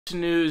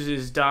News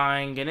is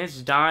dying, and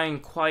it's dying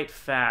quite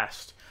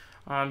fast.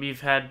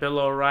 You've had Bill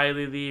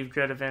O'Reilly leave,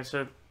 Greta Van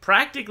Susteren.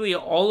 Practically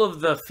all of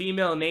the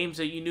female names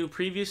that you knew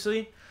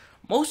previously,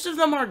 most of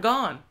them are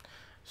gone.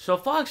 So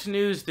Fox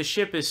News, the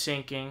ship is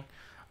sinking.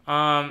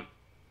 I'm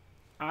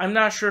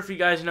not sure if you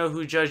guys know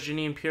who Judge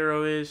Jeanine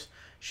Pirro is.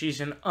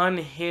 She's an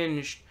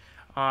unhinged,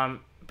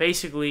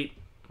 basically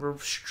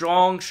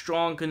strong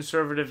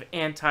conservative,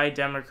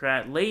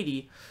 anti-democrat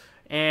lady,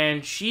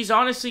 and she's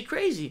honestly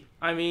crazy.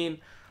 I mean,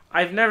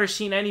 I've never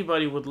seen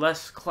anybody with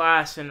less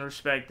class and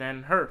respect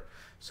than her.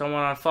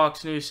 Someone on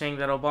Fox News saying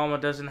that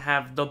Obama doesn't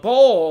have the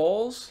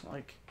balls.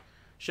 Like,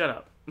 shut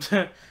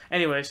up.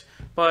 Anyways,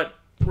 but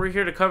we're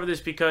here to cover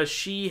this because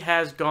she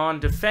has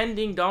gone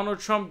defending Donald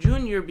Trump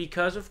Jr.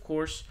 because, of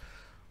course,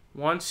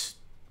 once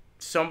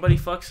somebody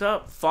fucks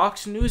up,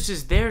 Fox News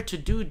is there to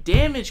do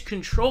damage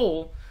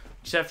control,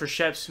 except for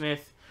Shep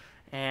Smith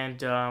and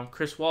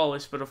Chris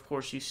Wallace. But, of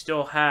course, you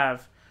still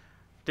have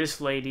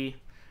this lady.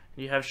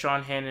 You have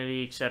Sean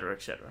Hannity, etc.,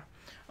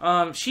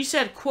 etc. She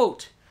said,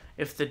 quote,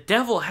 "If the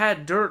devil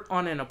had dirt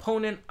on an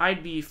opponent,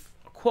 I'd be,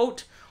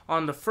 quote,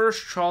 on the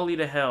first trolley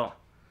to hell."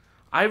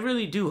 I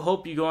really do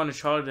hope you go on a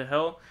trolley to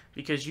hell,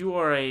 because you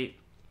are a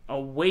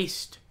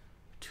waste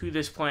to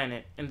this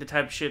planet and the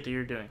type of shit that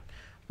you're doing.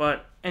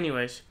 But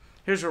anyways,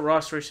 here's what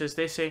Ross Story says.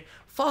 They say,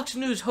 Fox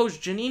News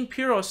host Jeanine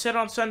Pirro said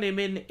on Sunday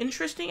made an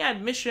interesting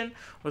admission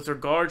with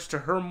regards to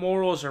her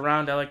morals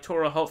around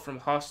electoral help from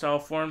hostile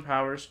foreign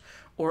powers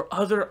or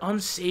other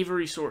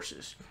unsavory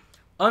sources.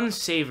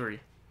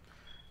 Unsavory.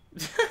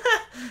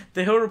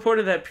 The Hill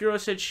reported that Pirro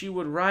said she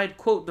would ride,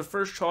 quote, the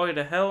first trolley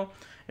to hell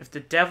if the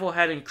devil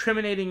had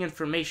incriminating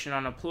information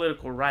on a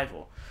political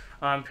rival.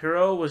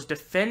 Pirro was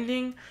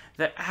defending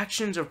the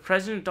actions of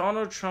President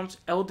Donald Trump's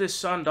eldest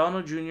son,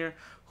 Donald Jr.,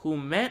 who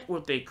met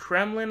with a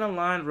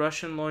Kremlin-aligned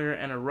Russian lawyer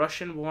and a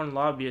Russian-born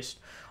lobbyist,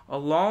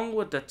 along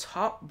with the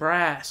top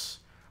brass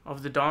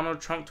of the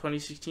Donald Trump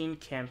 2016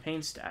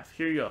 campaign staff.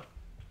 Here you go.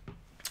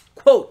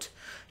 Quote,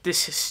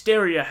 "This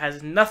hysteria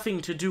has nothing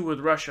to do with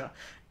Russia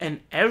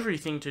and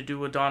everything to do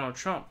with Donald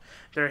Trump.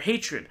 Their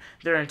hatred,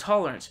 their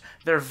intolerance,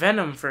 their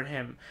venom for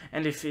him.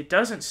 And if it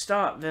doesn't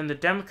stop, then the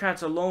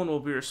Democrats alone will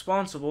be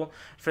responsible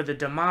for the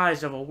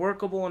demise of a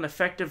workable and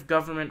effective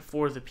government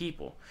for the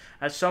people.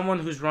 As someone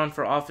who's run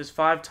for office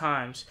 5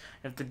 times,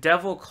 if the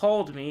devil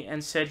called me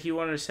and said he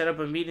wanted to set up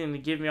a meeting to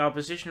give me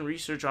opposition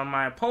research on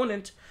my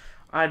opponent,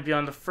 I'd be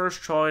on the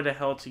first trolley to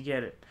hell to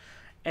get it.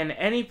 And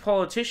any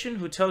politician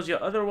who tells you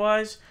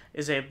otherwise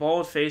is a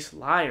bald-faced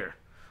liar."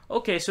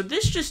 Okay, so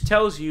this just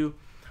tells you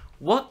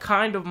what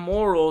kind of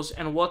morals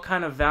and what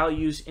kind of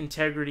values,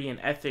 integrity, and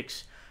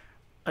ethics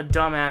a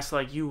dumbass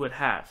like you would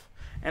have.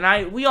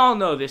 And we all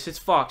know this. It's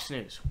Fox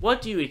News.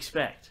 What do you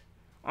expect?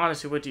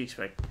 Honestly, what do you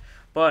expect?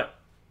 But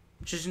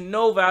just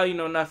no value,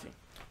 no nothing.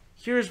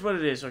 Here's what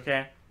it is,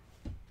 okay?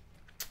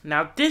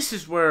 Now, this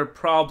is where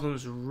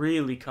problems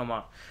really come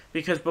up.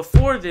 Because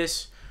before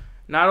this,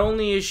 not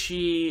only is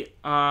she,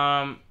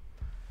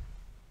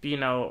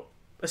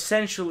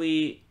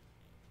 essentially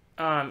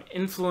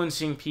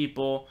influencing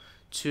people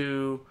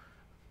to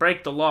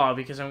break the law,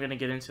 because I'm going to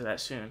get into that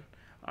soon.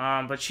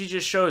 But she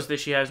just shows that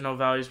she has no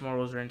values,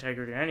 morals, or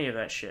integrity, or any of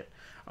that shit.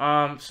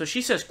 So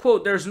she says,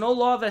 quote, "There's no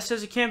law that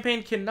says a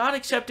campaign cannot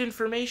accept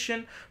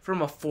information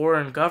from a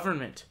foreign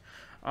government."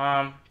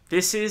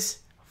 This is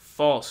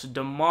false,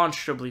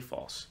 demonstrably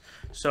false.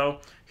 So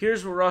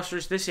here's what Ross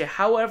they say.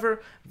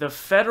 "However, the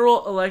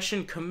Federal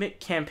Election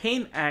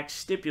Campaign Act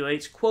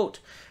stipulates, quote,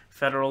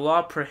 federal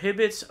law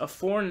prohibits a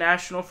foreign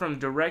national from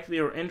directly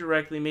or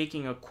indirectly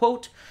making a,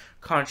 quote,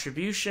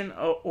 contribution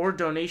or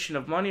donation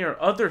of money or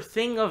other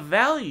thing of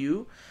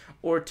value,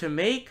 or to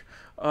make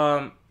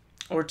an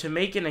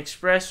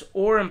express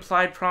or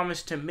implied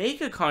promise to make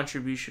a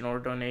contribution or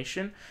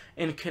donation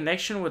in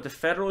connection with the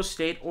federal,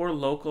 state, or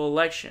local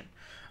election,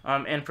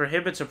 and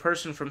prohibits a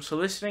person from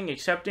soliciting,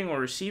 accepting, or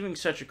receiving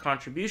such a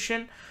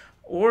contribution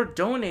or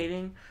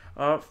donation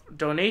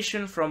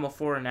from a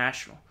foreign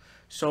national."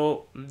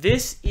 So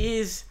this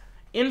is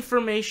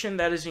information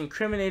that is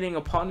incriminating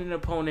upon an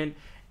opponent,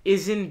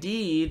 is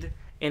indeed,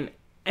 in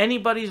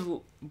anybody's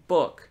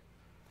book,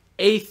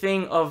 a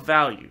thing of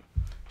value.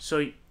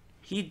 So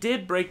he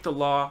did break the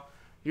law.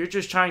 You're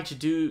just trying to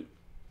do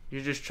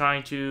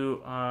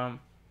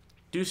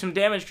some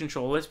damage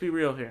control. Let's be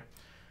real here.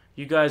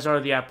 You guys are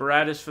the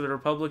apparatus for the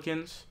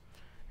Republicans,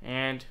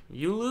 and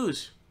you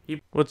lose.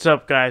 What's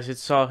up, guys?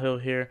 It's Saul Hill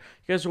here.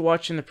 You guys are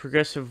watching The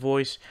Progressive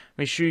Voice.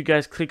 Make sure you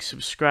guys click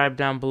subscribe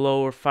down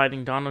below. We're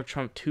fighting Donald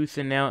Trump tooth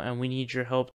and nail, and we need your help.